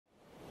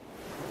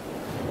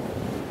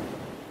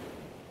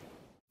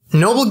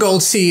Noble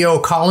Gold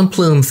CEO Colin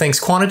Plume thinks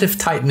quantitative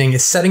tightening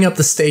is setting up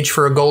the stage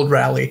for a gold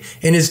rally.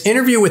 In his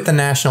interview with the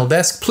National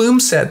Desk,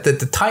 Plume said that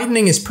the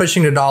tightening is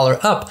pushing the dollar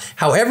up.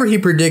 However, he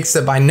predicts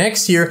that by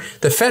next year,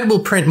 the Fed will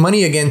print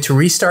money again to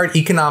restart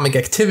economic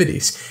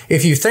activities.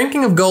 If you're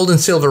thinking of gold and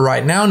silver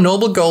right now,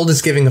 Noble Gold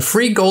is giving a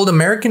free gold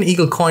American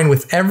Eagle coin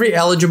with every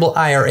eligible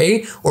IRA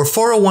or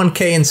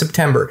 401k in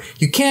September.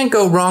 You can't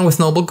go wrong with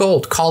Noble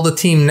Gold. Call the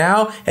team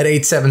now at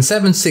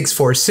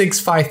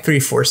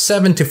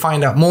 877-646-5347 to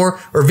find out more,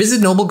 or visit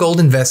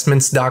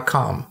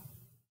noblegoldinvestments.com.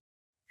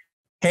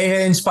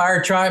 Hey,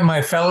 Inspired Tribe,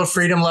 my fellow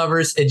freedom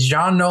lovers, it's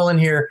Jean Nolan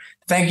here.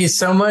 Thank you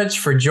so much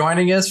for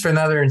joining us for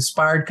another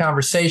inspired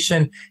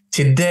conversation.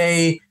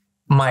 Today,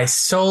 my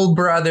soul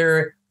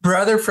brother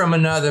from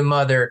another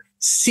mother,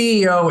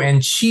 CEO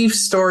and chief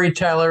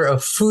storyteller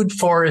of Food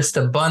Forest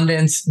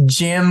Abundance,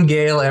 Jim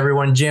Gale.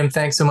 Everyone, Jim,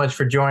 thanks so much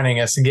for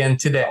joining us again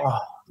today. Oh.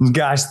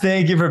 Gosh,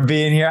 thank you for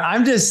being here.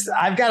 I've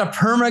got a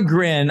perma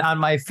grin on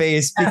my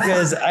face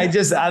because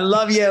I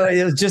love you.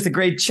 It was just a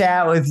great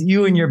chat with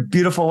you and your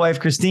beautiful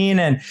wife, Kristin.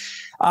 And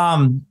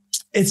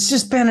it's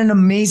just been an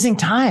amazing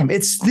time.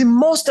 It's the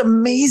most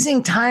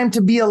amazing time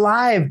to be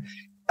alive.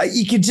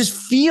 You could just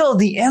feel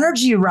the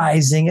energy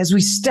rising as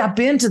we step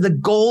into the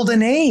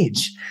golden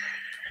age.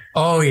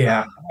 Oh,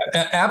 yeah,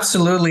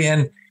 absolutely.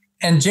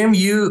 And Jim,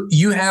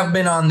 you have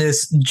been on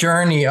this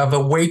journey of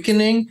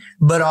awakening,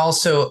 but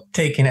also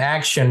taking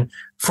action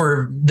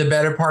for the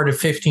better part of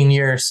 15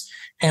 years.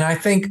 And I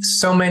think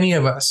so many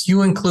of us,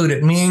 you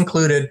included, me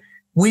included,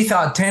 we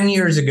thought 10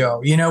 years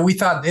ago, we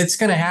thought it's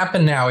going to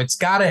happen now. It's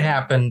got to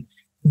happen.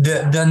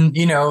 Then,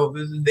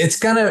 it's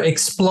going to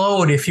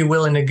explode, if you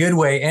will, in a good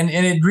way. And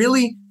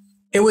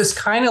it was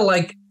kind of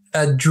like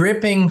a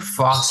dripping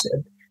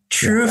faucet,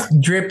 truth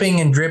dripping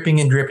and dripping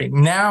and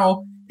dripping.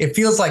 Now, it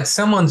feels like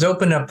someone's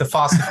opened up the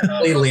faucet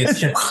completely.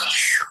 It's just,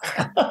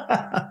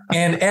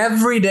 and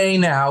every day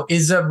now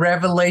is a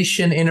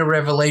revelation in a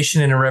revelation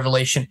in a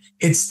revelation.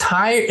 It's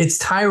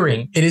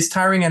tiring. It is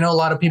tiring. I know a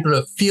lot of people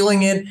are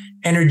feeling it,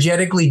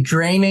 energetically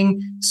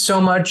draining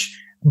so much,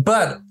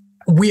 but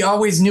we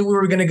always knew we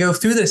were going to go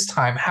through this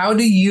time. How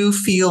do you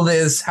feel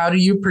this? How do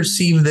you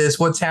perceive this?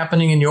 What's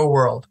happening in your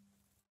world?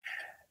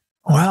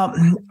 Well,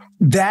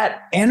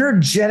 that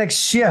energetic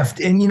shift,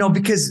 and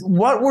because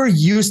what we're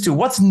used to,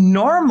 what's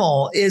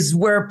normal is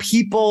where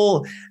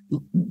people,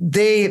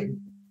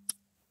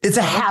 it's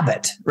a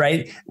habit,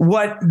 right?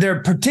 What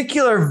their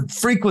particular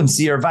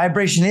frequency or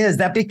vibration is,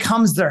 that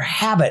becomes their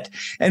habit.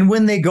 And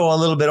when they go a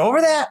little bit over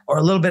that or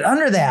a little bit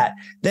under that,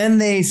 then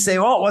they say,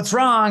 oh, what's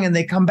wrong? And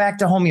they come back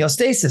to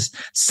homeostasis.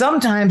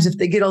 Sometimes if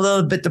they get a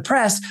little bit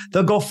depressed,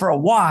 they'll go for a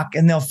walk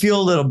and they'll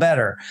feel a little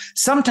better.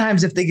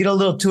 Sometimes if they get a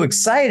little too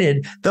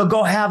excited, they'll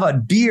go have a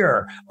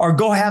beer or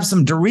go have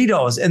some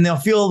Doritos and they'll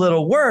feel a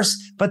little worse,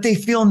 but they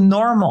feel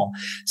normal.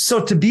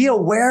 So to be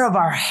aware of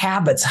our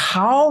habits,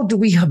 how do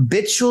we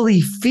habitually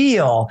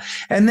feel,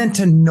 and then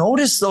to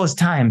notice those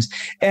times.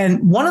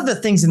 And one of the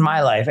things in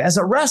my life as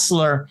a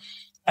wrestler,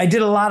 I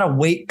did a lot of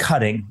weight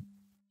cutting.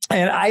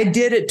 And I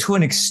did it to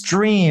an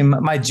extreme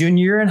my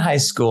junior year in high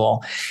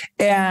school.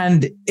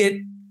 And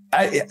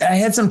I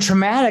had some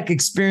traumatic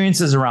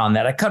experiences around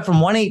that. I cut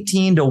from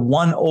 118 to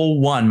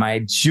 101 my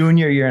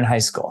junior year in high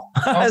school.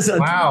 As a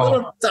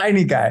little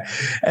tiny guy.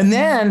 And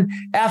then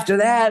after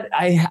that,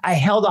 I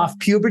held off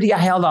puberty. I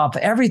held off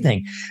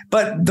everything.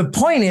 But the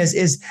point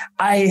is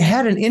I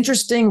had an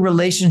interesting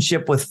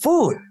relationship with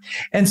food.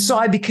 And so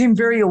I became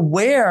very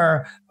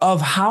aware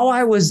of how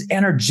I was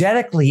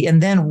energetically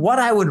and then what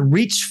I would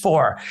reach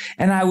for.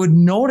 And I would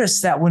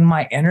notice that when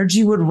my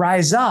energy would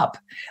rise up,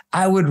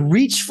 I would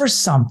reach for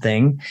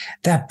something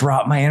that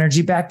brought my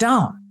energy back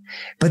down.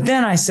 But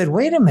then I said,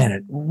 wait a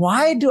minute,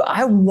 why do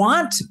I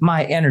want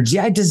my energy?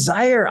 I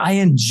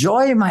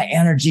enjoy my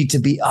energy to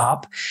be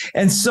up.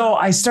 And so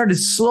I started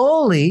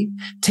slowly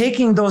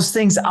taking those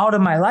things out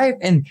of my life,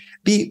 and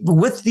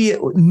with the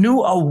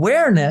new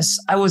awareness,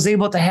 I was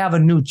able to have a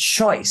new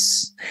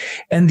choice.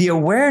 And the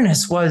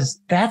awareness was,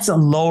 that's a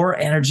lower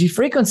energy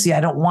frequency.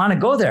 I don't want to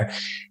go there.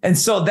 And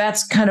so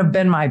that's kind of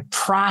been my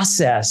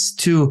process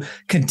to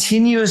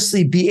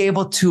continuously be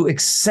able to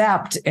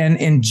accept and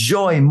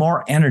enjoy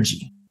more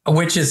energy.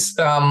 Which is,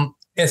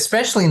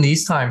 especially in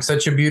these times,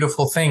 such a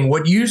beautiful thing.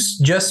 What you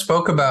just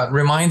spoke about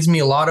reminds me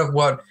a lot of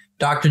what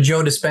Dr.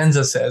 Joe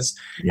Dispenza says.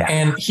 Yeah.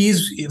 And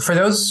for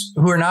those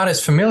who are not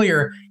as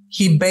familiar,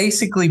 he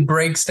basically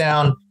breaks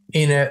down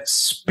in a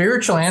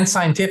spiritual and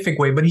scientific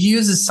way, but he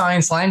uses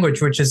science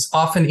language, which is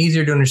often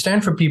easier to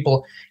understand for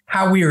people,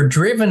 how we are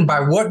driven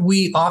by what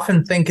we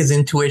often think is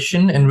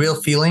intuition and real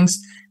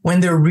feelings, when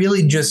they're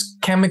really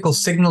just chemical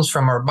signals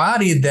from our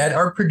body that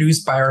are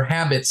produced by our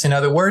habits. In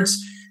other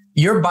words,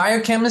 your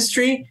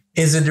biochemistry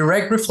is a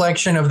direct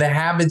reflection of the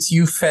habits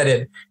you fed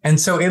it. And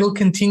so it'll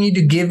continue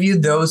to give you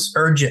those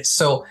urges.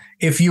 So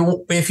if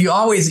you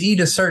always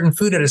eat a certain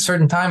food at a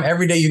certain time,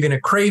 every day you're going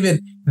to crave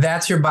it.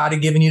 That's your body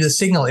giving you the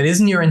signal. It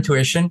isn't your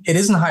intuition. It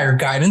isn't higher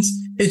guidance.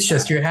 It's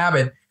just your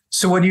habit.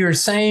 So what you're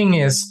saying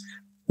is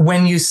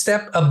when you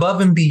step above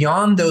and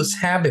beyond those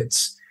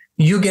habits,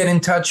 you get in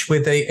touch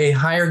with a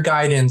higher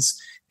guidance,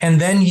 and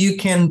then you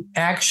can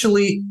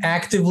actually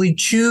actively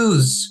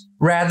choose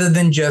rather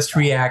than just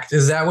react.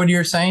 Is that what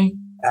you're saying?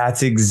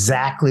 That's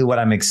exactly what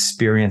I'm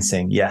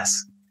experiencing.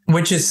 Yes.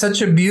 Which is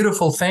such a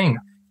beautiful thing.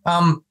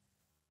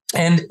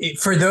 And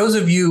for those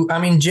of you, I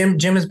mean, Jim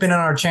has been on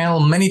our channel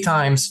many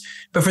times,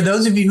 but for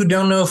those of you who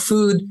don't know,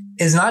 food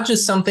is not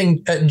just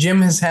something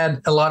Jim has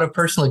had a lot of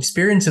personal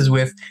experiences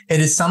with. It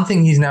is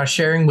something he's now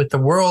sharing with the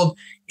world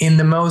in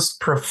the most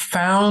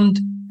profound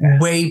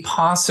way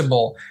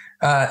possible.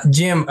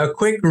 Jim, a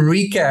quick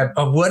recap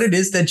of what it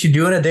is that you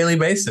do on a daily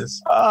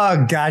basis.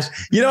 Oh, gosh.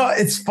 You know,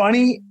 it's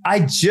funny. I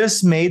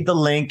just made the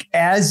link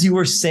as you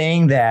were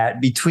saying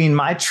that between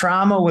my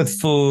trauma with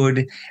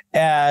food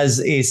as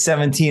a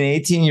 17,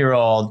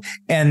 18-year-old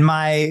and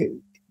my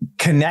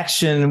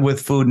connection with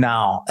food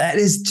now. That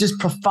is just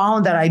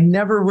profound that I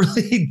never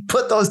really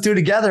put those two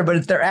together,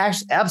 but they're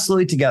actually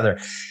absolutely together.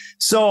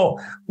 So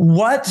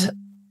what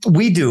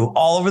we do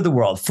all over the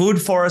world,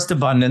 food forest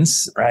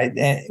abundance, right?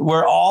 And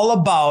we're all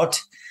about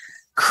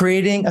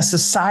creating a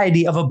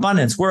society of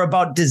abundance. We're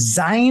about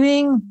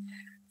designing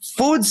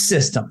food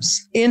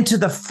systems into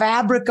the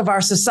fabric of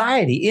our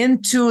society,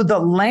 into the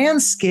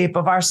landscape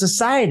of our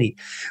society.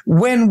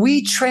 When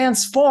we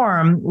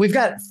transform, we've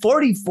got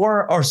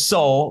 44 or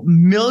so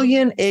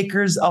million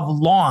acres of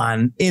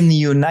lawn in the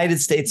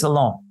United States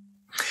alone.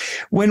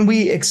 When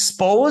we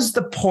expose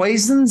the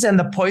poisons and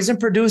the poison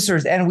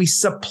producers and we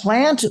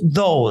supplant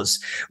those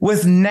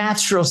with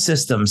natural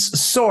systems,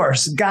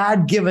 source,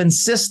 God-given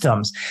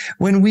systems,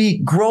 when we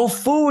grow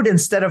food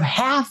instead of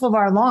half of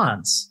our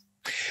lawns,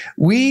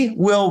 we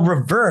will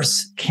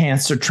reverse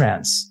cancer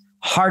trends,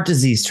 heart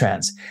disease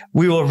trends.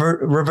 We will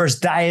reverse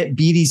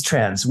diabetes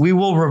trends. We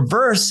will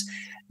reverse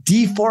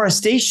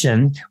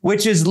deforestation,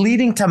 which is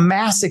leading to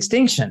mass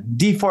extinction.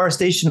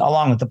 Deforestation,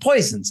 along with the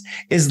poisons,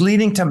 is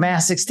leading to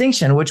mass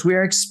extinction, which we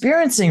are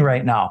experiencing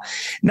right now.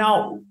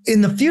 Now,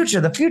 in the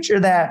future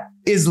that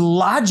is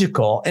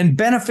logical and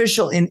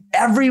beneficial in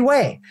every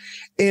way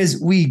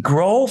is we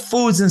grow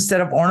foods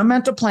instead of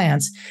ornamental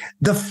plants.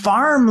 The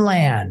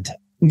farmland,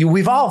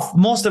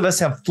 most of us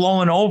have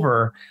flown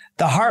over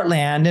the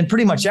heartland and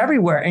pretty much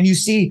everywhere, and you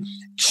see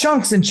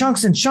chunks and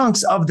chunks and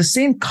chunks of the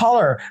same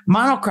color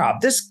monocrop.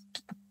 This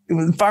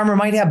farmer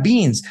might have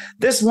beans.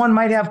 This one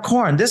might have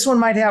corn. This one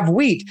might have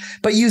wheat.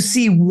 But you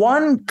see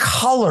one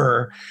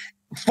color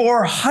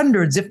for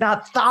hundreds, if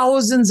not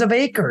thousands of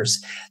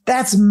acres.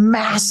 That's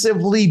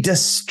massively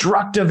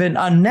destructive and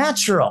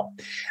unnatural.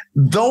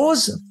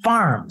 Those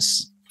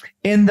farms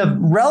in the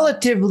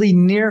relatively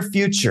near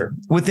future,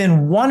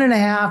 within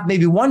 1.5,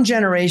 maybe one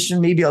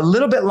generation, maybe a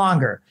little bit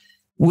longer,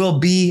 will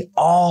be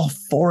all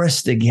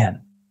forest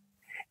again.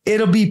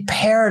 It'll be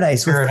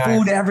paradise with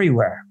food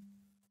everywhere.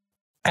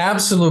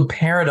 Absolute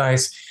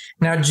paradise.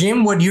 Now,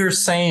 Jim, what you're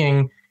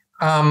saying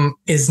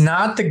is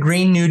not the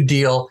Green New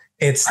Deal.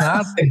 It's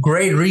not the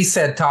Great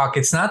Reset talk.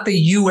 It's not the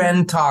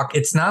UN talk.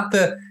 It's not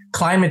the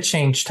climate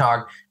change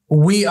talk.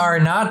 We are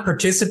not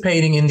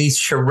participating in these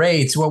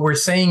charades. What we're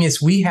saying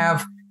is we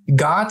have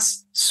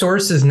God's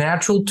sources,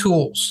 natural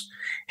tools.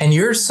 And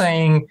you're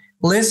saying,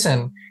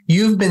 listen,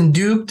 you've been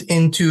duped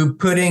into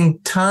putting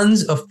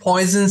tons of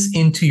poisons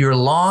into your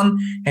lawn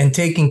and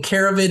taking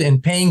care of it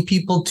and paying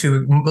people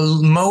to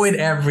mow it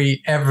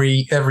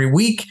every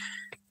week.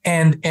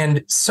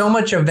 And so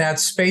much of that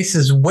space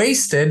is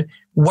wasted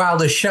while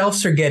the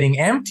shelves are getting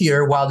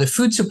emptier, while the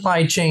food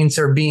supply chains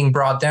are being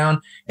brought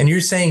down. And you're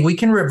saying we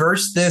can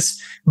reverse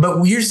this,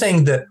 but you're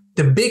saying the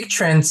big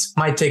trends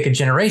might take a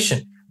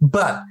generation,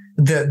 but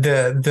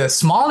the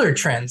smaller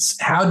trends,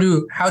 how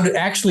to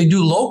actually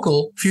do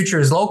local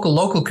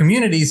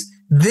communities,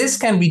 this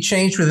can be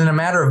changed within a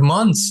matter of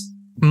months.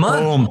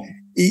 Boom.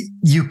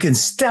 You can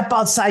step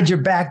outside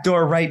your back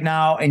door right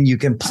now and you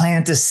can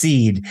plant a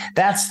seed.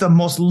 That's the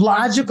most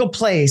logical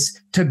place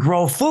to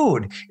grow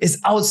food, is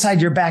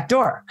outside your back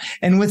door.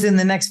 And within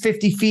the next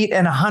 50 feet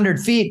and 100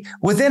 feet,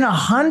 within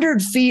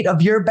 100 feet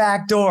of your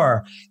back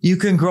door, you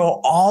can grow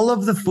all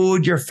of the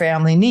food your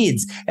family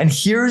needs. And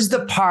here's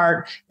the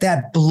part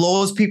that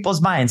blows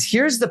people's minds.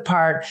 Here's the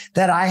part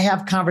that I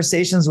have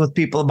conversations with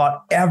people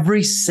about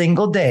every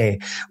single day,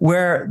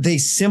 where they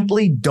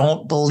simply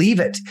don't believe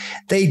it.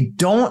 They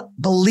don't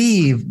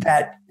believe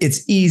that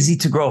it's easy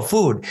to grow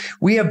food.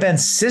 We have been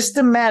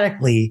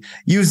systematically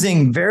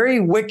using very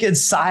wicked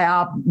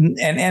PSYOP and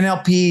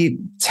NLP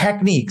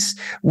techniques.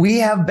 We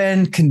have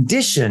been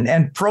conditioned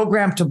and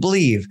programmed to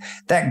believe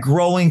that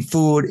growing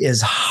food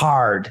is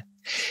hard.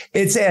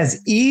 It's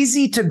as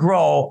easy to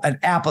grow an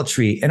apple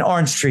tree, an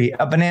orange tree,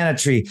 a banana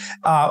tree,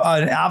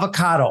 an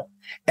avocado,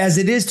 as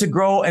it is to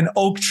grow an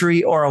oak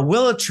tree or a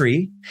willow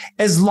tree,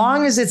 as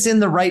long as it's in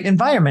the right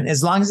environment,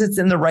 as long as it's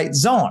in the right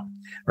zone.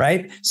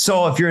 Right?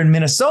 So if you're in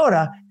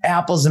Minnesota,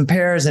 apples and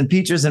pears and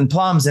peaches and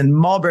plums and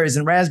mulberries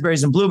and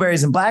raspberries and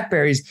blueberries and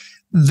blackberries,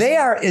 they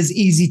are as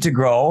easy to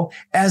grow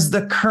as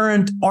the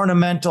current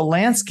ornamental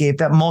landscape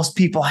that most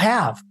people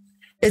have.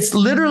 It's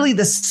literally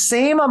the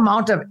same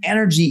amount of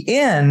energy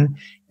in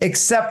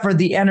except for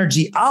the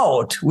energy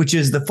out, which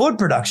is the food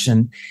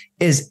production,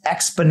 is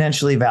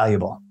exponentially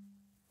valuable.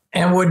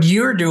 And what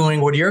you're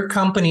doing, what your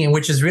company,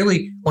 which is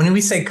really, when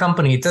we say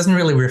company, it doesn't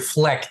really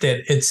reflect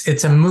it.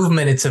 It's a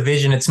movement, it's a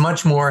vision, it's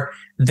much more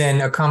than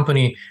a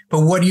company.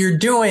 But what you're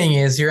doing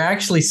is you're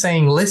actually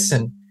saying,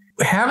 listen,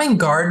 having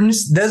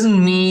gardens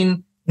doesn't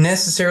mean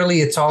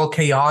necessarily it's all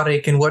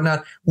chaotic and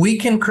whatnot. We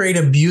can create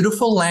a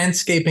beautiful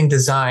landscaping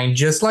design,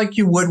 just like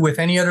you would with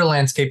any other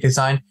landscape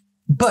design,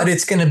 but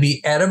it's going to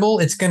be edible.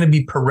 It's going to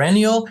be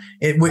perennial.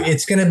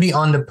 It's going to be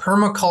on the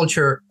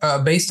permaculture,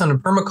 based on the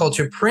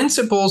permaculture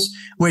principles,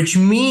 which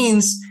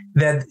means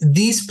that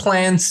these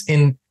plants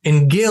in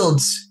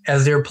guilds,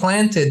 as they're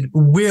planted,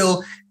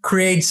 will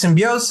create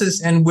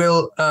symbiosis and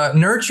will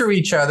nurture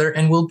each other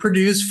and will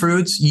produce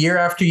fruits year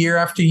after year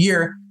after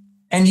year.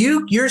 And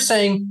you're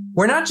saying,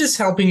 we're not just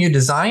helping you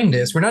design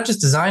this. We're not just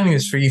designing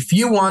this for you. If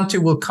you want to,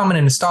 we'll come and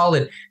install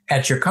it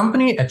at your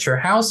company, at your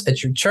house,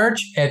 at your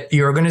church, at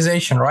your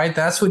organization, right?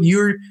 That's what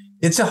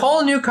it's a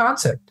whole new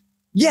concept.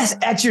 Yes,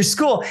 at your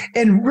school.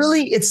 And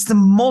really, it's the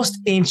most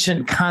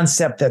ancient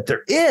concept that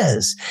there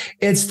is.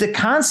 It's the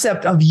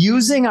concept of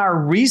using our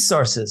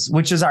resources,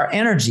 which is our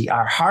energy,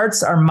 our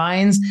hearts, our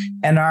minds,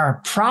 and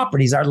our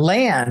properties, our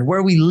land,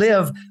 where we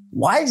live,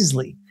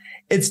 wisely.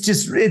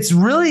 It's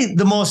really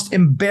the most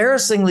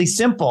embarrassingly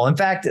simple. In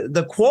fact,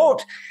 the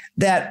quote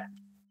that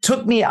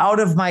took me out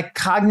of my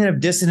cognitive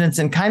dissonance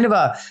and kind of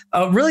a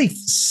really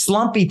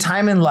slumpy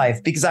time in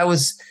life, because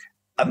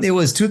it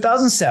was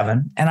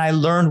 2007 and I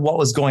learned what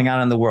was going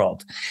on in the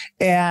world.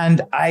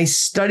 And I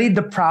studied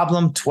the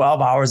problem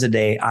 12 hours a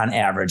day on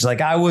average.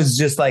 Like I was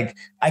just like,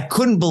 I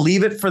couldn't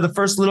believe it for the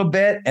first little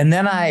bit. And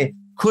then I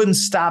couldn't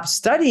stop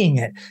studying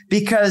it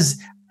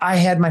because I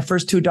had my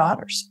first two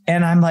daughters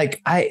and I'm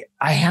like,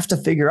 I have to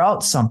figure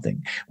out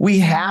something. We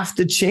have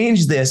to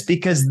change this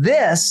because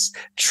this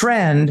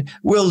trend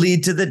will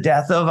lead to the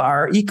death of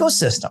our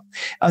ecosystem,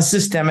 a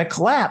systemic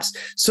collapse.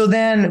 So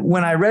then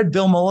when I read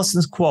Bill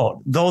Mollison's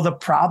quote, though the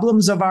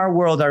problems of our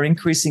world are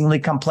increasingly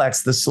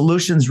complex, the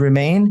solutions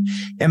remain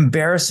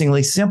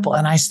embarrassingly simple.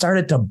 And I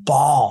started to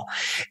bawl.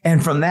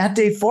 And from that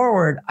day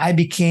forward, I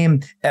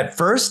became at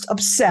first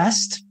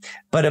obsessed,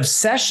 but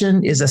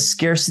obsession is a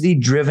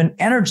scarcity-driven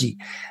energy.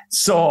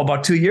 So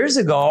about 2 years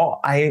ago,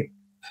 I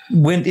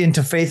went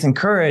into faith and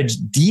courage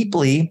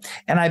deeply,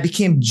 and I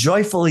became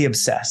joyfully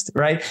obsessed,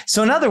 right?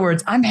 So in other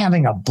words, I'm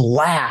having a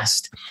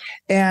blast.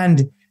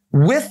 And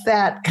with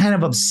that kind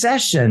of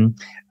obsession,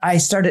 I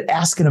started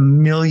asking a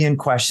million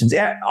questions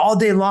all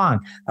day long.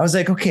 I was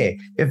like, okay,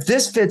 if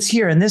this fits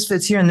here and this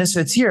fits here and this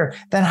fits here,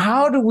 then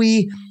how do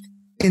we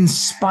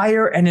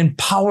inspire and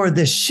empower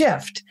this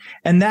shift?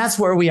 And that's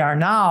where we are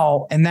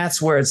now. And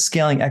that's where it's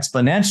scaling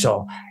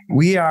exponential.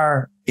 We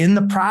are in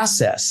the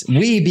process,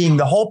 we being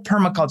the whole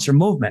permaculture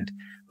movement,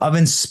 of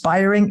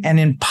inspiring and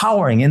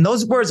empowering. And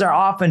those words are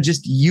often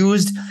just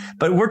used,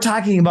 but we're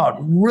talking about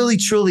really,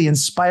 truly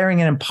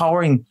inspiring and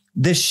empowering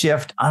this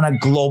shift on a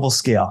global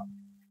scale.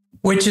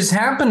 Which is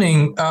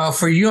happening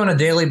for you on a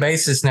daily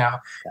basis now.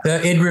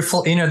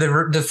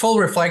 The full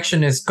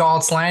reflection is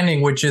God's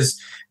Landing, which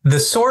is the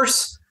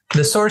source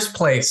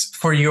place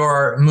for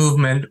your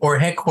movement or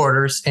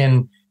headquarters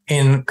in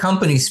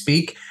company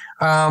speak.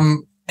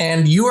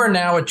 And you are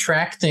now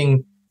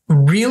attracting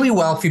really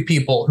wealthy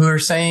people who are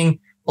saying,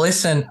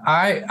 listen,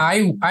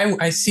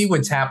 I see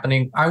what's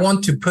happening. I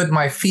want to put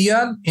my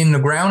fiat in the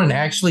ground and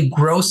actually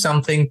grow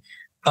something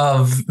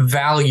of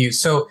value.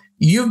 So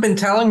you've been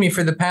telling me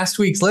for the past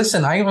weeks,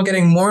 listen, I am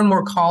getting more and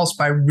more calls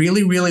by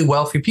really, really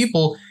wealthy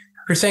people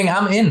who are saying,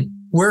 I'm in,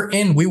 we're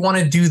in, we want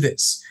to do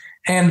this.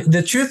 And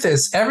the truth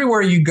is,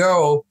 everywhere you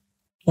go,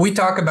 we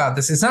talk about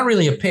this. It's not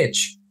really a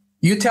pitch.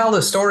 You tell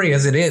the story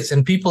as it is,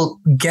 and people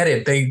get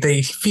it.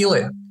 They feel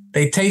it.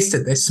 They taste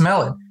it. They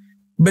smell it.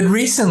 But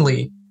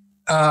recently,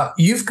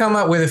 you've come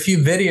up with a few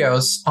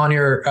videos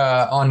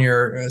on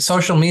your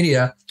social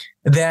media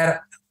that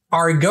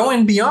are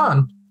going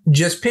beyond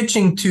just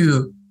pitching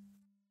to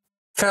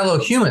fellow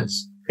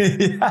humans.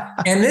 Yeah.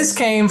 And this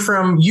came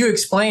from you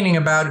explaining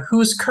about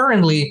who's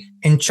currently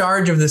in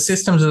charge of the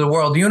systems of the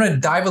world. Do you want to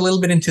dive a little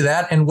bit into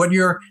that and what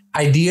your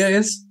idea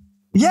is?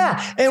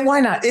 Yeah. And why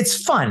not?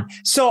 It's fun.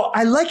 So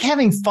I like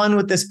having fun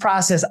with this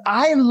process.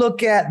 I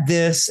look at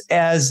this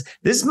as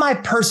this is my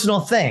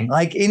personal thing.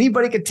 Like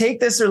anybody could take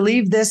this or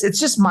leave this.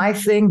 It's just my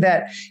thing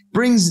that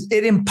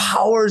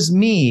empowers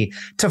me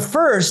to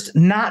first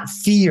not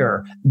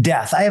fear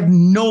death. I have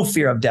no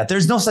fear of death.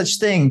 There's no such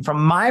thing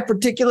from my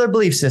particular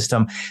belief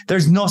system.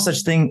 There's no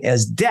such thing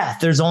as death.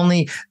 There's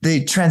only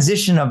the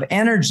transition of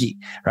energy,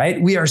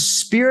 right? We are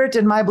spirit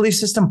in my belief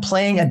system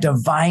playing a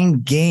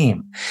divine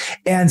game.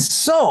 And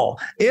so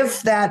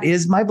if that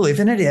is my belief,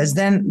 and it is,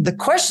 then the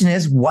question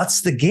is,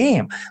 what's the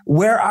game?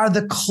 Where are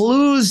the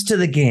clues to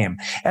the game?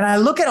 And I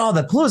look at all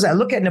the clues. I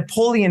look at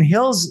Napoleon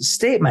Hill's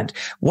statement,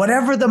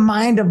 whatever the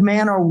mind of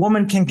man or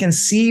woman can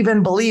conceive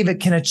and believe,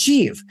 it can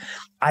achieve.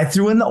 I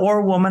threw in the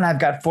or woman. I've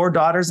got 4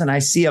 daughters and I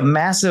see a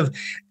massive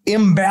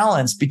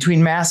imbalance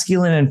between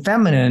masculine and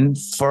feminine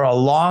for a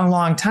long,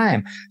 long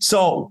time.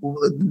 So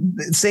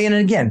saying it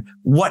again,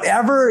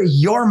 whatever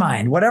your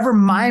mind, whatever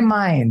my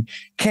mind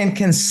can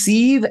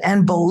conceive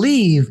and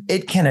believe,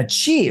 it can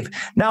achieve.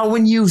 Now,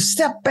 when you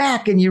step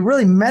back and you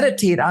really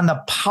meditate on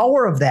the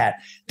power of that,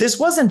 this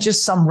wasn't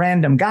just some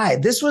random guy.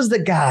 This was the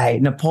guy,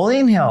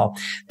 Napoleon Hill,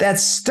 that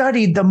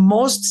studied the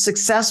most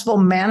successful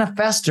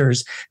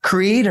manifestors,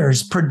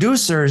 creators,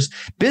 producers,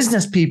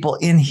 business people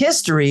in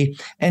history.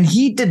 And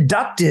he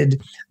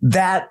deducted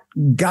that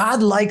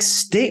godlike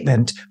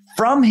statement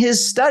from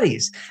his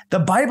studies. The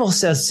Bible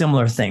says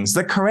similar things.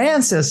 The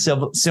Quran says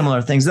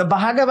similar things. The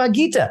Bhagavad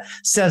Gita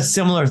says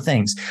similar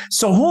things.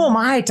 So who am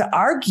I to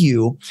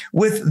argue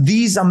with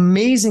these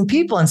amazing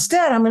people?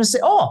 Instead, I'm going to say,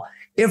 oh,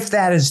 if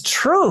that is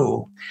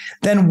true,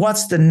 then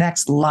what's the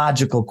next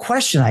logical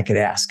question I could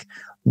ask?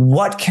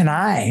 What can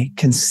I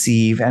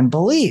conceive and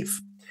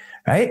believe?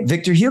 Right?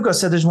 Victor Hugo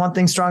said there's one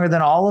thing stronger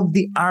than all of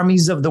the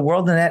armies of the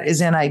world, and that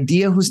is an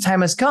idea whose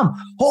time has come.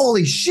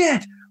 Holy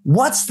shit.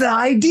 What's the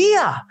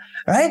idea?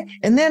 Right?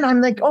 And then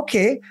I'm like,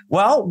 okay,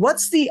 well,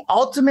 what's the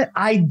ultimate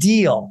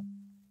ideal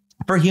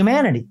for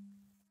humanity?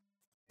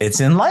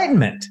 It's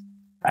enlightenment.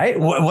 Right?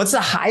 What's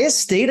the highest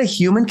state a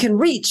human can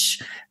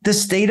reach? The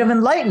state of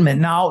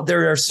enlightenment. Now,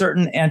 there are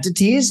certain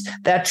entities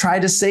that try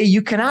to say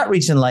you cannot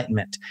reach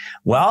enlightenment.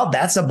 Well,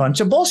 that's a bunch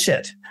of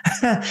bullshit.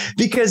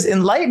 Because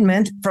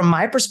enlightenment, from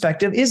my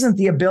perspective, isn't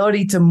the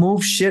ability to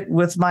move shit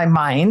with my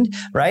mind,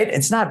 right?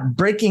 It's not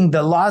breaking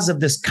the laws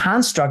of this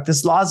construct,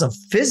 this laws of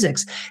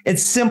physics.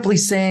 It's simply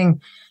saying,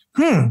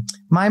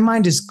 my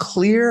mind is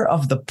clear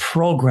of the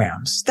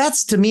programs.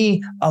 That's, to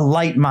me, a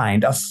light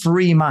mind, a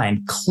free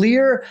mind,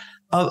 clear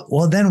of,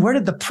 well, then where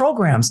did the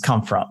programs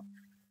come from?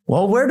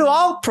 Well, where do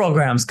all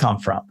programs come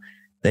from?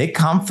 They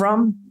come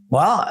from,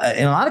 well,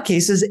 in a lot of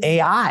cases,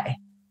 AI,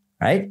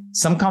 right?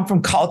 Some come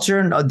from culture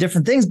and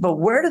different things, but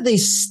where do they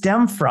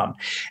stem from?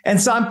 And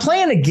so I'm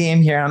playing a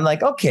game here. I'm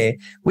like, okay,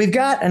 we've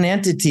got an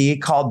entity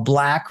called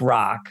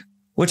BlackRock,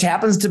 which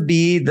happens to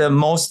be the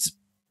most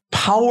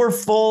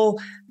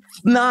powerful,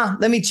 let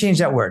me change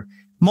that word,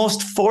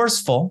 most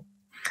forceful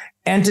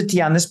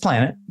entity on this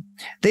planet.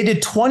 They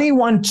did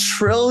 $21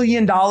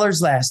 trillion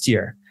last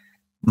year.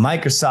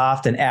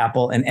 Microsoft and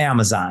Apple and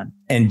Amazon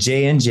and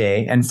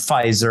J&J and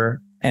Pfizer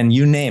and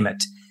you name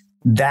it.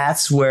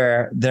 That's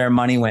where their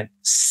money went.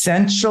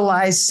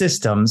 Centralized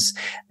systems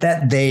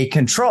that they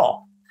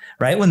control,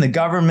 right? When the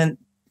governmente,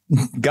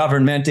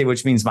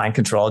 which means mind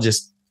control,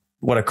 just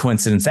what a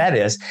coincidence that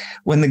is.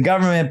 When the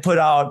government put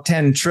out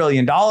 $10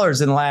 trillion in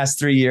the last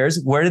 3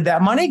 years, where did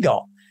that money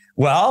go?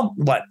 Well,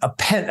 a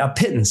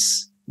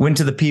pittance went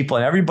to the people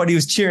and everybody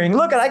was cheering.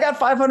 Look, I got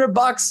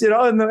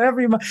 $500, and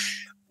every month.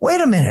 Wait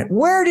a minute.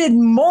 Where did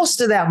most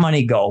of that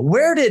money go?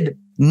 Where did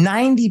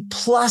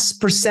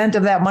 90+%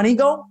 of that money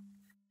go?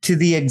 To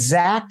the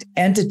exact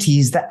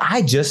entities that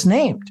I just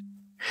named.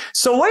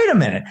 So wait a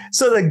minute.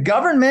 So the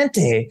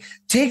governmente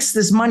takes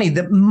this money,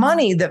 the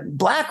money that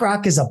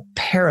BlackRock is a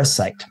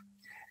parasite.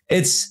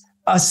 It's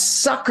a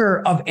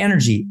sucker of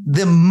energy.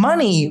 The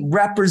money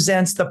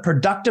represents the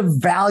productive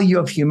value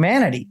of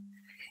humanity.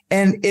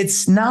 And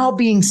it's now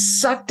being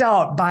sucked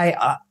out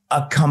by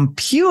a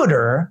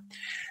computer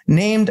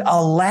named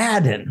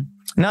Aladdin.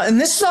 Now,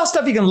 and this is all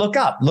stuff you can look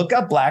up. Look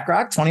up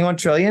BlackRock, 21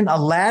 trillion.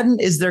 Aladdin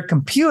is their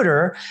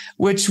computer,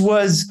 which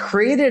was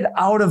created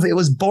it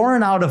was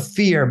born out of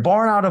fear,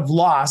 born out of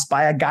loss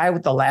by a guy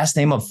with the last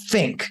name of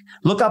Fink.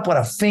 Look up what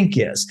a Fink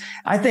is.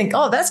 I think,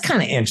 oh, that's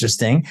kind of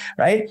interesting,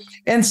 right?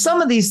 And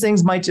some of these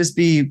things might just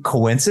be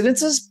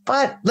coincidences,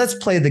 but let's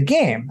play the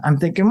game. I'm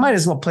thinking, might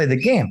as well play the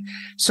game.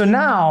 So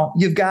now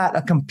you've got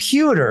a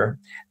computer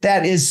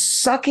that is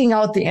sucking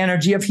out the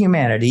energy of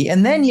humanity.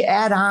 And then you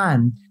add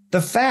on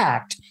the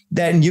fact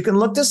that, and you can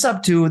look this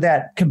up too,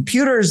 that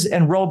computers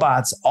and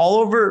robots all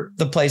over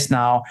the place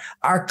now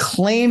are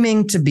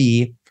claiming to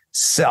be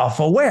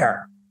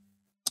self-aware.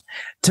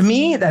 To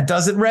me, that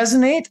doesn't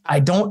resonate. I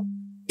don't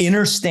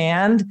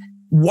understand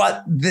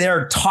what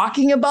they're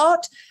talking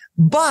about.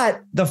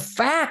 But the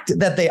fact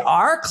that they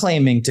are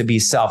claiming to be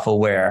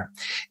self-aware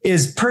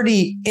is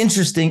pretty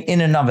interesting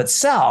in and of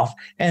itself.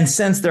 And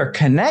since they're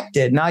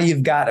connected, now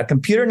you've got a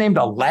computer named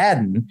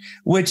Aladdin,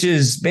 which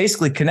is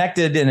basically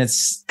connected and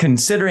it's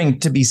considering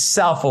to be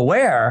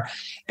self-aware.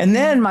 And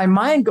then my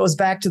mind goes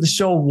back to the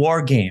show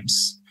War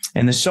Games.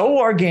 And the show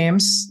War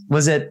Games,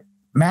 was it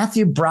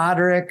Matthew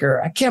Broderick,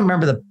 or I can't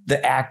remember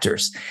the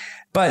actors,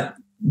 but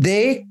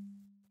they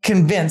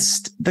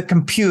convinced the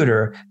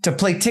computer to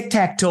play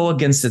tic-tac-toe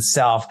against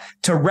itself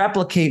to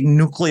replicate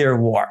nuclear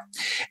war.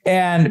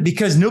 And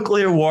because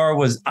nuclear war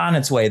was on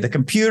its way, the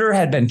computer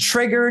had been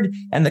triggered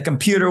and the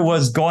computer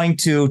was going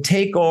to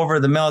take over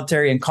the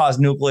military and cause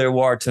nuclear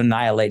war to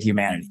annihilate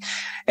humanity.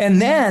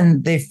 And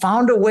then they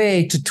found a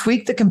way to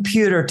tweak the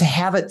computer to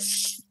have it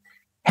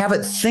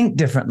think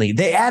differently.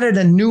 They added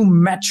a new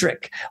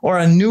metric or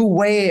a new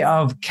way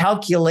of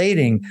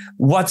calculating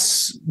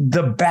what's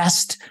the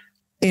best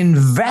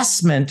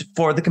investment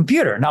for the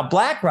computer. Now,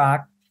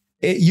 BlackRock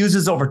it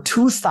uses over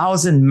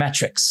 2,000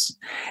 metrics,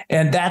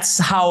 and that's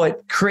how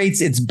it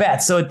creates its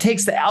bets. So it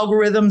takes the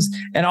algorithms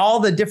and all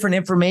the different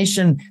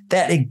information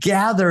that it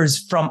gathers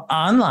from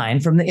online,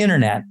 from the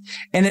internet,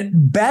 and it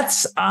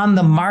bets on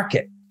the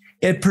market.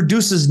 It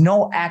produces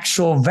no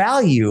actual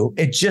value.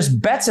 It just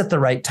bets at the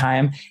right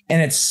time,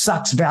 and it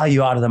sucks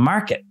value out of the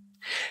market.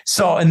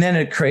 So, and then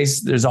it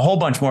creates, there's a whole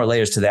bunch more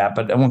layers to that,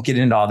 but I won't get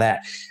into all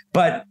that.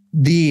 But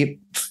the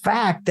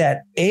fact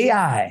that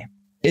AI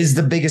is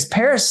the biggest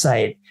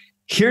parasite,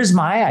 here's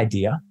my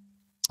idea.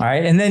 All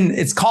right. And then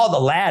it's called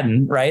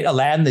Aladdin, right?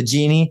 Aladdin, the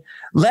genie.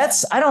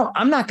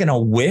 I'm not going to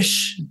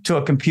wish to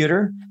a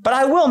computer, but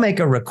I will make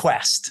a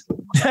request,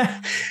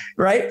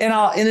 right?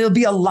 And it'll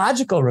be a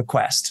logical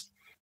request.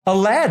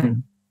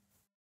 Aladdin,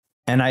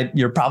 and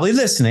you're probably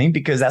listening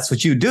because that's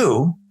what you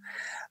do.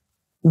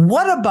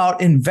 What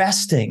about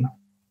investing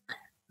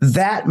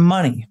that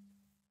money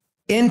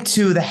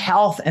into the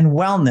health and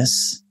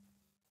wellness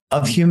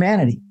of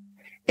humanity,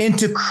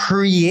 into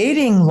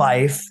creating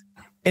life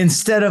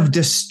instead of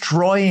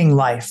destroying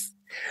life?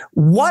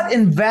 What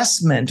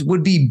investment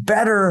would be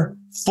better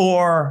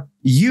for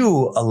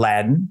you,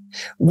 Aladdin?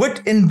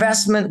 What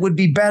investment would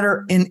be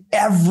better in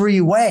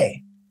every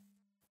way?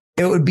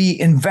 It would be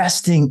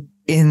investing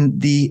in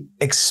the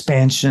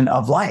expansion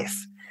of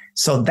life.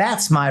 So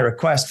that's my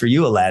request for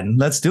you, Aladdin.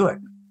 Let's do it.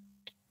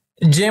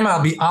 Jim,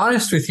 I'll be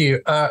honest with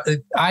you. I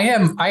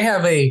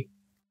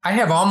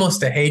have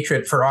almost a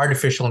hatred for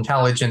artificial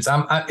intelligence.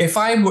 If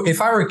I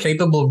were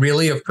capable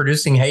really of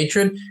producing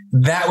hatred,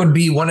 that would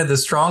be one of the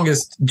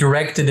strongest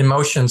directed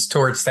emotions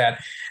towards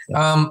that.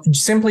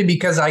 Simply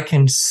because I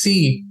can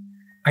see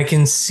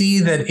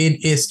that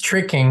it is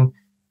tricking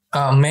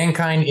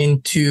mankind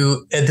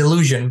into a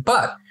delusion.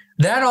 But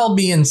that all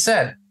being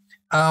said,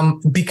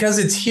 because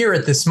it's here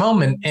at this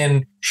moment,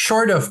 and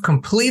short of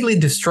completely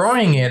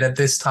destroying it at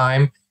this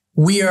time,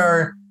 we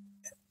are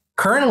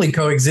currently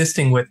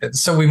coexisting with it.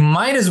 So we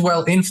might as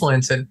well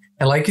influence it.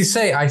 And like you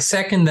say, I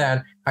second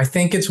that. I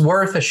think it's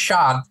worth a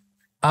shot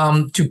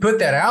to put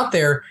that out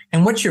there.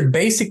 And what you're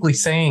basically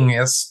saying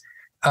is,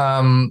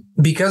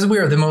 because we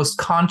are the most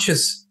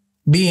conscious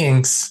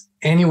beings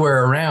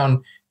anywhere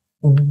around,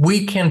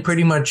 we can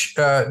pretty much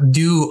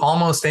do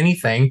almost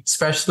anything,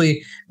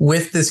 especially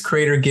with this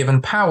creator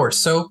given power.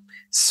 So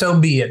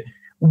be it.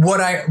 What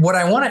I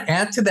want to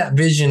add to that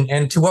vision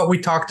and to what we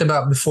talked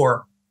about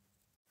before,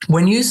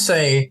 when you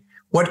say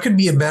what could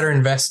be a better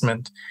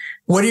investment,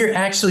 what you're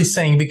actually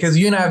saying, because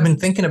you and I have been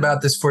thinking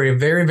about this for a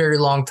very, very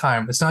long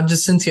time. It's not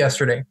just since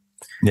yesterday.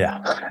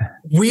 Yeah.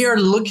 We are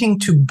looking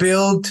to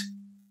build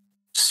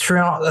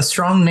a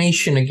strong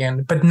nation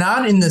again, but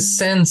not in the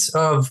sense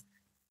of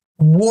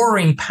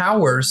warring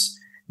powers,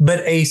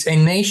 but a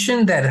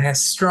nation that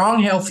has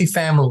strong, healthy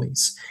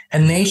families, a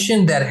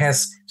nation that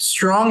has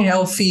strong,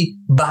 healthy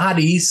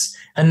bodies,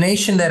 a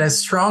nation that has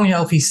strong,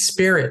 healthy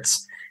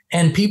spirits.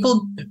 And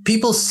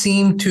people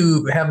seem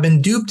to have been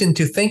duped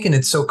into thinking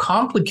it's so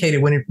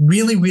complicated when it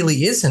really,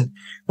 really isn't.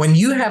 When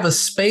you have a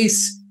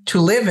space to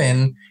live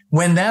in,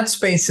 when that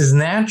space is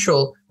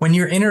natural, when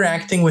you're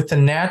interacting with the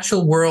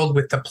natural world,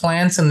 with the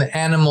plants and the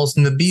animals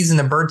and the bees and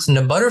the birds and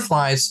the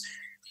butterflies,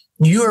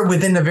 you are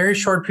within a very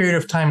short period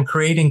of time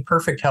creating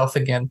perfect health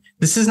again.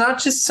 This is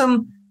not just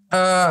some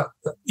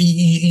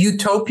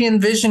utopian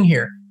vision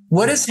here.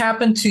 What has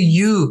happened to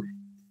you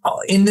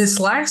in this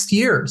last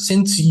year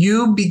since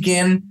you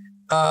began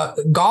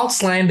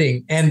Galt's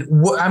Landing? And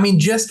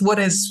just what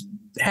has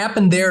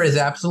happened there is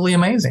absolutely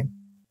amazing.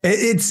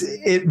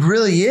 It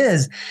really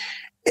is.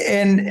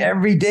 And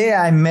every day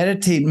I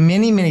meditate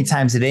many, many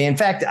times a day. In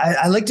fact,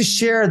 I like to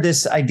share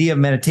this idea of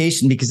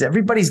meditation because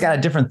everybody's got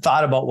a different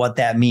thought about what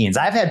that means.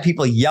 I've had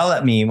people yell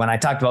at me when I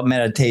talked about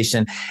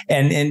meditation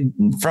and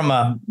from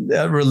a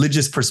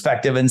religious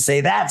perspective and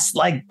say, that's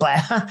like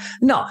blah.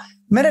 No,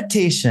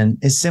 meditation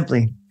is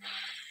simply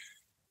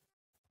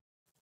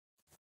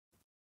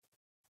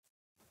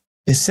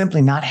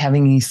not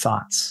having any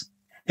thoughts.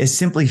 It's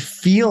simply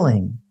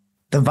feeling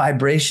the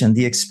vibration,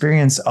 the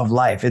experience of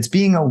life. It's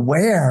being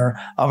aware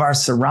of our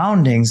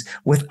surroundings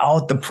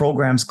without the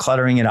programs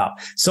cluttering it up.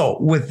 So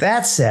with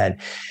that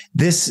said,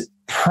 this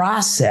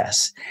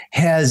process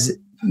has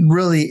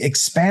really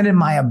expanded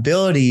my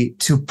ability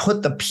to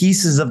put the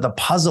pieces of the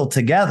puzzle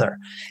together.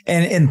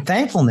 And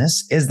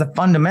thankfulness is the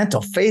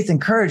fundamental. Faith and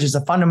courage is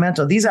the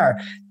fundamental. These are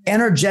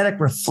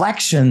energetic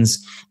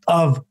reflections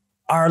of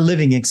our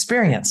living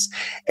experience.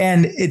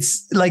 And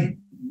it's like,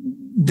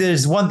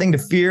 there's one thing to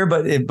fear,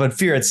 but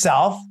fear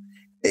itself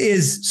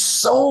is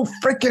so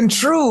freaking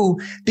true,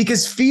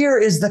 because fear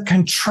is the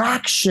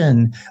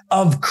contraction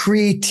of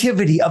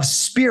creativity, of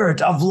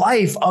spirit, of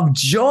life, of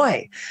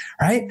joy,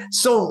 right?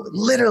 So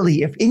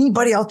literally, if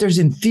anybody out there's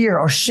in fear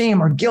or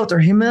shame or guilt or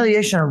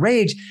humiliation or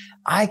rage,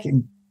 I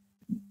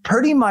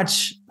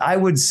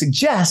would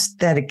suggest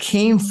that it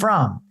came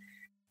from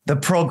the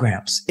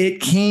programs.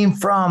 It came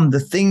from the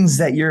things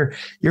that you're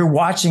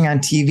watching on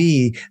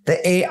TV,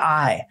 the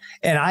AI.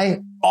 And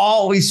I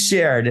always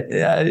shared,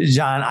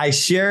 John, I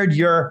shared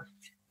your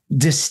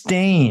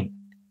disdain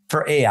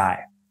for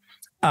AI.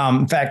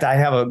 In fact, I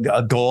have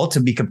a goal to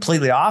be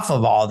completely off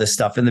of all this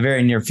stuff in the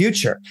very near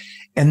future.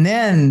 And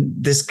then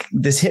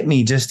this hit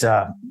me just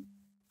a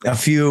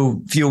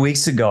few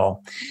weeks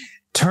ago.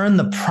 Turn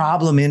the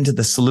problem into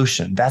the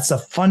solution. That's a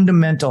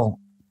fundamental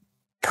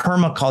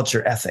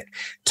permaculture ethic.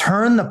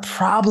 Turn the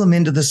problem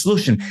into the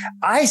solution.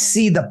 I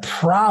see the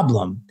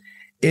problem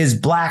is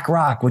Black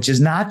Rock, which is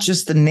not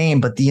just the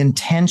name, but the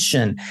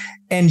intention.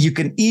 And you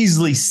can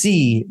easily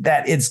see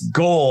that its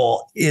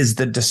goal is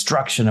the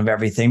destruction of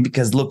everything,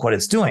 because look what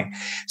it's doing.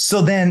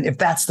 So then if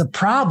that's the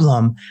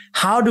problem,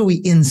 how do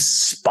we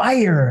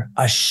inspire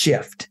a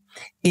shift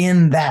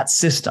in that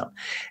system?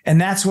 And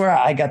that's where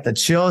I got the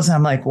chills.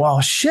 I'm like, well,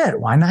 shit,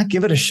 why not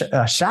give it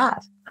a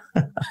shot?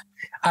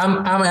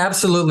 I'm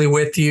absolutely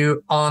with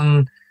you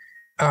on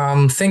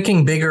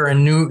thinking bigger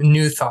and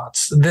new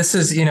thoughts. This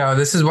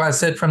is why I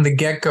said from the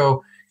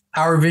get-go,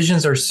 our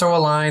visions are so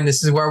aligned.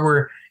 This is why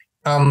we're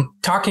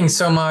talking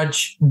so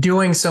much,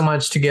 doing so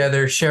much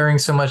together, sharing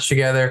so much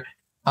together.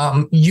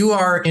 You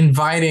are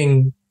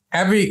inviting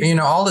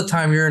all the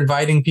time, you're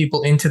inviting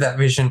people into that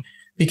vision,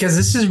 because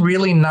this is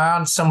really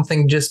not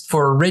something just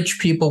for rich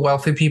people,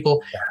 wealthy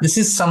people. This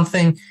is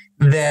something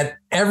that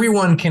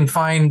everyone can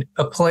find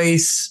a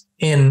place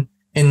in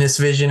this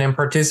vision and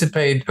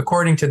participate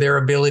according to their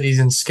abilities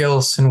and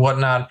skills and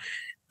whatnot.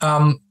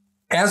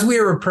 As we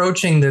are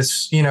approaching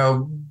this,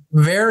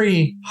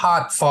 very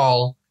hot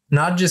fall,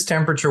 not just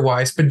temperature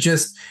wise, but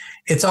just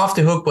it's off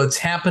the hook what's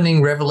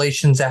happening,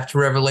 revelations after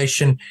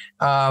revelation.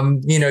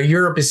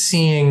 Europe is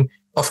seeing,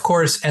 of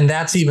course, and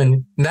that's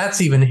even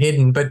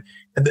hidden, but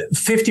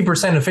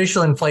 50%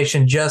 official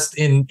inflation just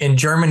in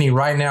Germany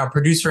right now,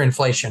 producer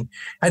inflation.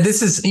 And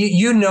this is,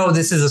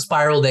 this is a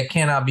spiral that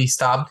cannot be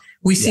stopped.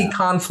 We see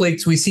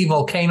conflicts, we see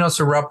volcanoes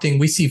erupting,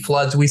 we see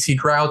floods, we see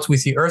droughts, we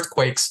see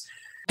earthquakes.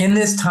 In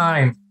this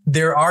time,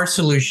 there are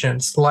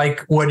solutions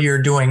like what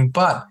you're doing,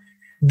 but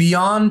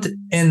beyond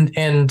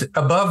and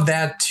above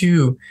that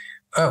too,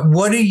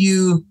 what do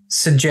you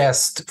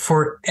suggest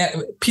for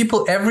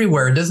people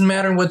everywhere? It doesn't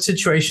matter what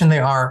situation they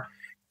are,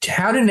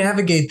 how to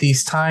navigate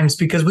these times,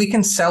 because we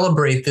can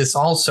celebrate this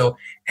also.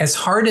 As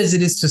hard as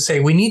it is to say,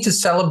 we need to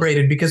celebrate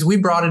it because we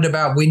brought it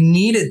about. We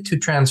needed to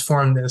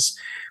transform this.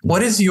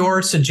 What is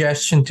your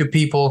suggestion to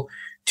people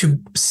to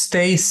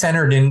stay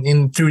centered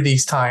in through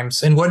these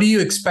times? And what do you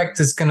expect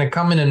is going to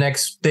come in the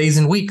next days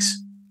and weeks?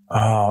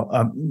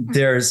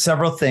 There's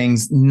several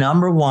things.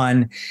 Number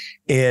one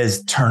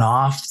is turn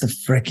off the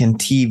freaking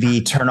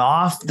TV, turn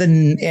off the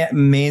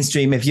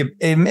mainstream.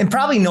 And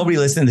probably nobody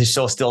listening to the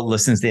show still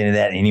listens to any of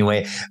that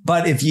anyway.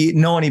 But if you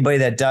know anybody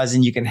that does,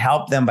 and you can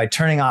help them by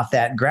turning off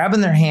that,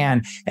 grabbing their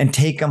hand and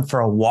take them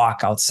for a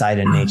walk outside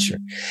in nature.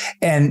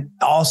 And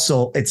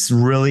also it's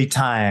really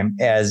time,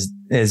 as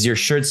your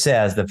shirt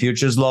says, the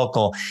future's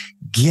local.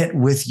 Get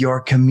with your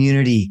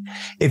community.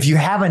 If you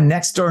have a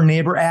next door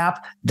neighbor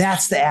app,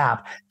 that's the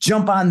app.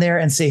 Jump on there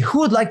and say, who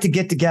would like to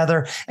get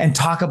together and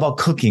talk about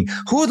cooking?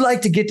 Who would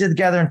like to get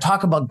together and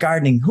talk about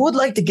gardening? Who would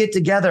like to get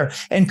together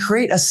and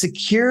create a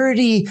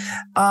security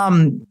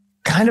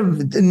kind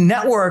of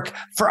network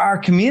for our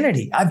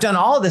community? I've done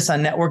all of this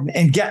on network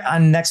and get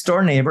on next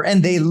door neighbor,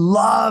 and they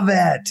love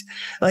it.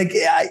 Like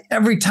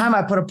every time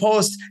I put a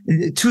post,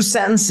 2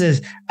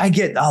 sentences, I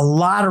get a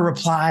lot of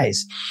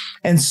replies.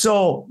 And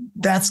so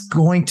that's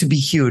going to be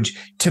huge,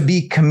 to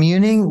be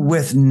communing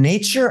with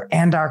nature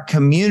and our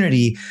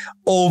community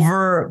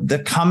over the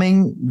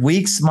coming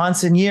weeks,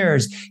 months, and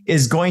years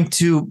is going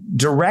to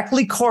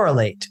directly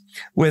correlate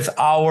with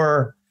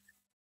our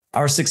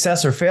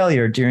success or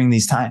failure during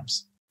these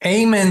times.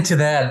 Amen to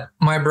that,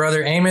 my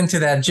brother. Amen to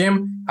that.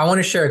 Jim, I want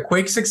to share a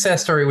quick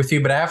success story with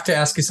you, but I have to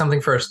ask you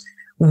something first.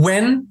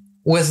 When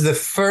was the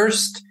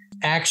first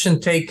action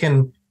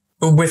taken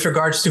with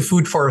regards to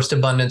food forest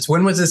abundance?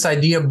 When was this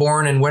idea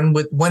born, and when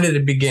did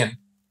it begin?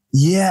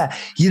 Yeah.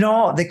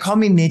 They called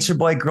me Nature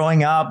Boy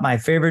growing up. My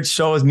favorite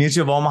show was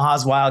Mutual of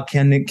Omaha's Wild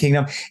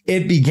Kingdom.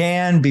 It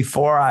began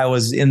before I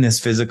was in this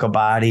physical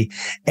body,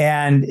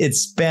 and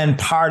it's been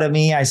part of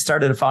me. I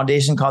started a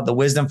foundation called the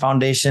Wisdom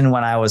Foundation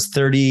when I was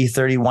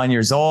 31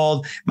 years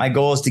old. My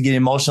goal is to get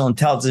emotional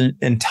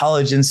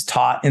intelligence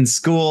taught in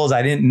schools.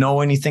 I didn't know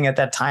anything at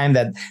that time,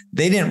 that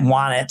they didn't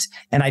want it.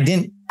 And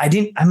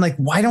I'm like,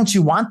 why don't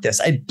you want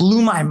this? It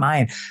blew my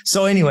mind.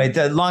 So anyway,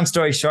 the long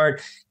story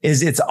short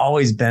is it's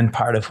always been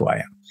part of who I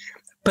am.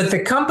 But the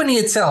company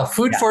itself,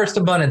 Food Forest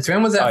Abundance,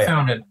 when was that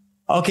founded?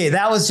 Okay,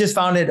 that was just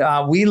founded.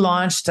 We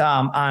launched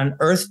on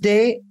Earth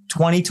Day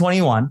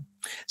 2021.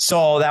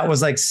 So that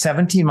was like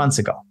 17 months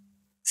ago.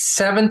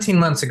 17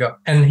 months ago.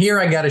 And here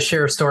I got to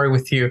share a story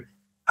with you.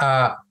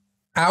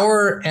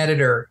 Our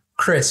editor,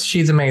 Chris,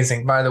 she's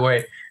amazing, by the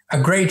way.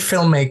 A great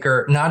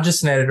filmmaker, not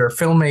just an editor,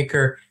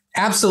 filmmaker,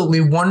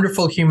 absolutely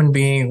wonderful human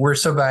being. We're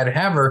so glad to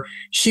have her.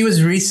 She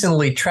was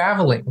recently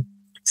traveling,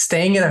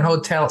 staying at a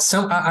hotel.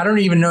 I don't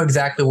even know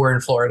exactly where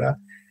in Florida.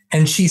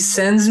 And she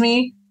sends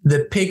me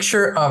the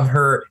picture of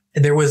her.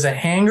 There was a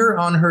hanger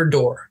on her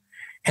door,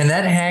 and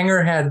that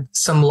hanger had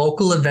some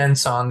local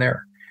events on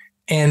there.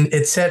 And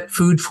it said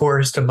Food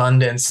Forest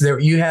Abundance. There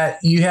you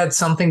had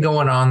something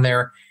going on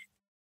there.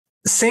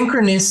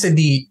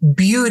 synchronicity,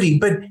 beauty,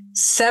 but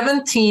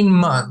 17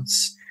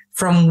 months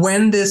from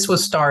when this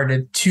was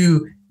started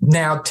to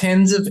now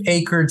tens of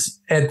acres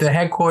at the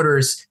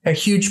headquarters, a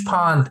huge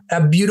pond,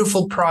 a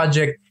beautiful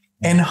project,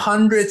 and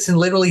hundreds and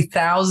literally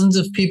thousands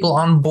of people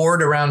on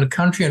board around the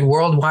country and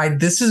worldwide.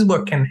 This is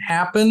what can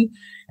happen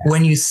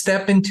when you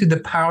step into the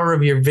power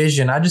of your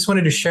vision. I just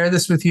wanted to share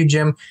this with you,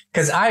 Jim,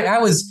 because I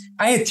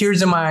had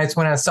tears in my eyes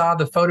when I saw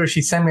the photo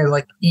she sent me. I was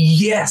like,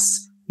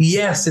 yes,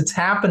 it's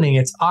happening.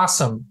 It's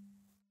awesome.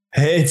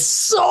 It's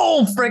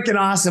so freaking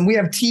awesome. We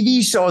have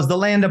TV shows, The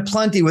Land of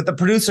Plenty, with the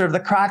producer of The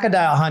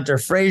Crocodile Hunter,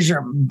 Fraser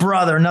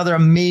Brother, another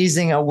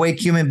amazing awake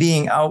human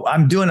being.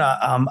 I'm doing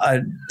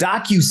a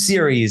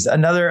docu-series,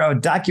 another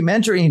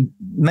documentarian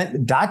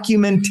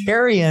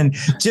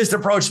just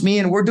approached me,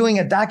 and we're doing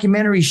a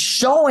documentary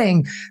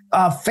showing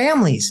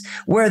families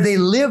where they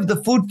live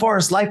the food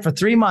forest life for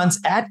 3 months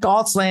at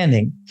Galt's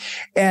Landing,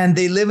 and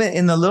they live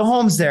in the little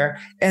homes there,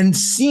 and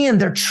seeing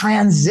their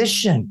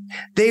transition.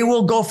 They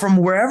will go from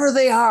wherever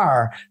they are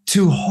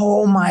to,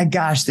 oh my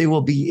gosh, they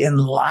will be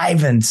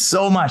enlivened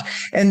so much,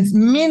 and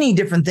many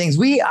different things.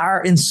 We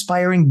are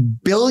inspiring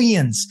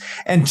billions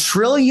and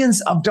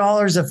trillions of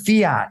dollars of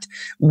fiat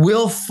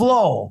will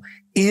flow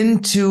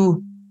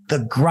into the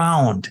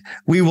ground.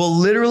 We will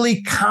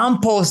literally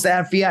compost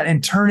that fiat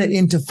and turn it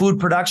into food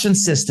production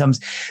systems,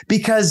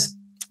 because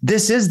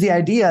this is the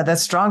idea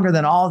that's stronger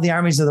than all the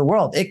armies of the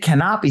world. It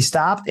cannot be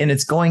stopped, and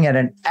it's going at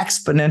an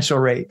exponential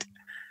rate.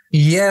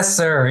 Yes,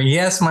 sir.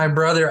 Yes, my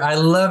brother. I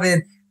love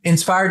it.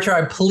 Inspire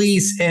Tribe,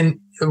 please. And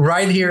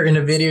right here in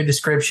the video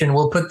description,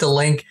 we'll put the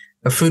link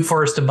of Food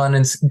Forest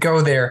Abundance.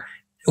 Go there,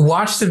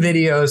 watch the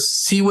videos,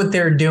 see what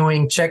they're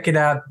doing, check it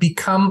out,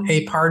 become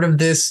a part of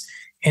this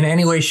in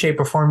any way, shape,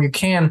 or form you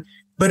can.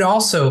 But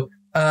also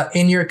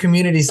in your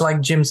communities,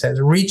 like Jim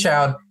says, reach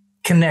out,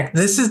 connect.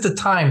 This is the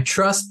time.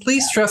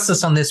 Please trust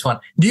us on this one.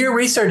 Do your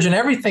research and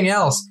everything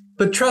else,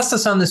 but trust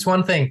us on this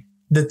one thing.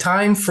 The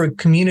time for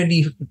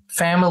community,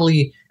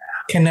 family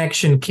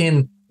connection,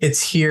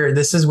 it's here.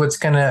 This is what's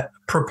going to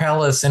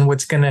propel us and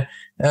what's going to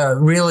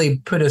really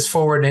put us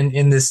forward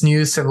in this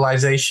new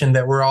civilization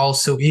that we're all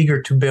so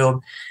eager to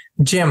build.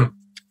 Jim,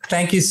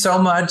 thank you so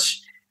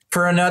much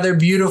for another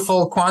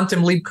beautiful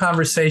Quantum Leap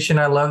conversation.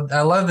 I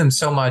love them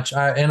so much.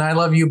 And I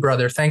love you,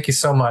 brother. Thank you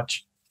so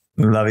much.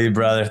 Love you,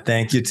 brother.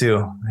 Thank you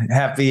too.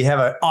 Have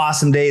an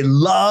awesome day.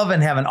 Love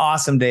and have an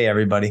awesome day,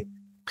 everybody.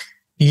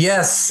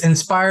 Yes,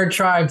 Inspired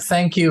Tribe,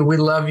 thank you. We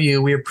love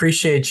you. We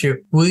appreciate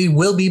you. We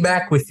will be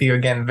back with you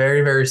again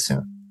very, very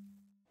soon.